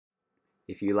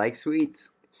If you like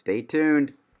sweets, stay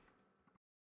tuned.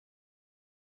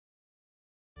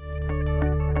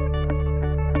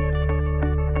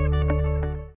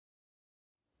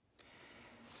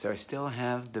 So I still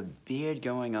have the beard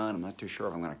going on. I'm not too sure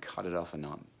if I'm gonna cut it off or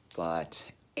not. But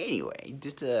anyway,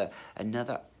 just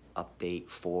another update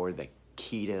for the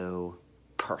keto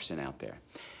person out there.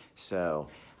 So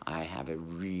I have a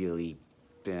really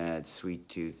bad sweet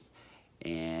tooth,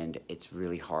 and it's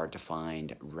really hard to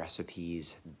find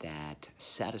recipes that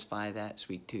satisfy that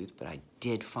sweet tooth, but I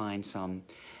did find some,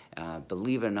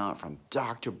 believe it or not, from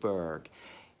Dr. Berg.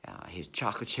 His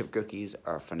chocolate chip cookies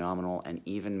are phenomenal, and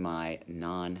even my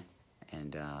I'm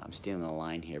stealing the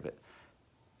line here, but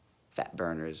fat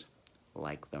burners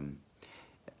like them.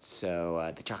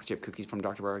 So the chocolate chip cookies from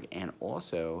Dr. Berg, and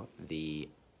also the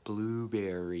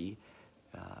blueberry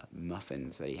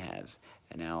muffins that he has.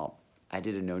 And now, I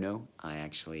did a no-no. I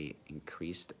actually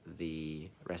increased the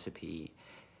recipe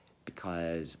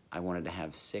because I wanted to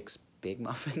have 6 big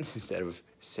muffins instead of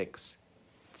 6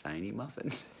 tiny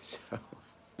muffins. So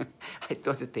I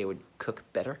thought that they would cook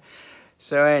better.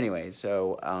 So anyway,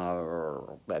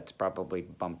 that's probably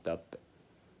bumped up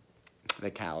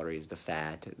the calories, the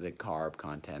fat, the carb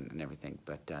content, and everything,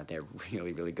 but they're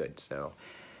really, really good. So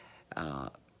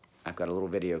I've got a little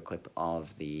video clip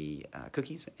of the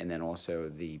cookies, and then also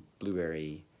the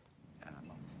blueberry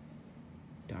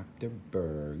Dr.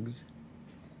 Berg's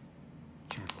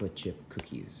chocolate chip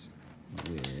cookies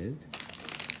with,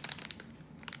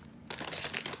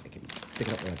 I can pick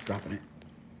it up without dropping it,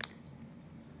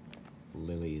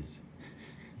 lilies.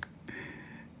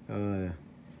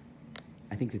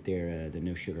 I think that they're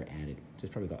no sugar added, so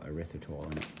it's probably got erythritol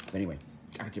in it. But anyway,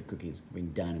 chocolate chip cookies. I've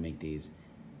been dying to make these.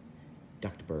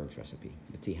 Dr. Berg's recipe.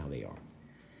 Let's see how they are.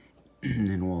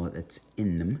 And all that's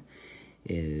in them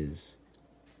is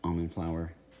almond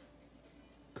flour,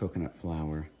 coconut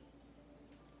flour,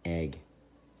 egg,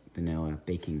 vanilla,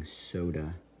 baking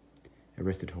soda,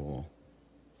 erythritol,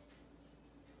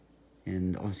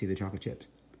 and obviously the chocolate chips.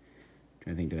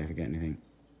 Trying to think, did I forget anything?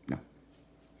 No.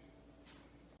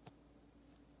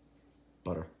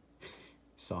 Butter.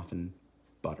 Softened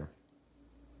butter.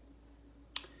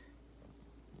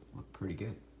 Look pretty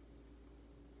good.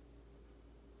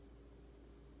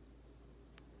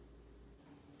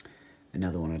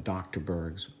 Another one of Dr.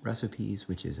 Berg's recipes,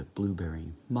 which is a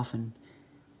blueberry muffin.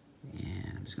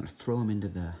 And I'm just gonna throw them into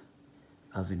the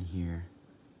oven here.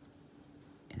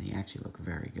 And they actually look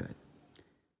very good.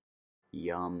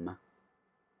 Yum.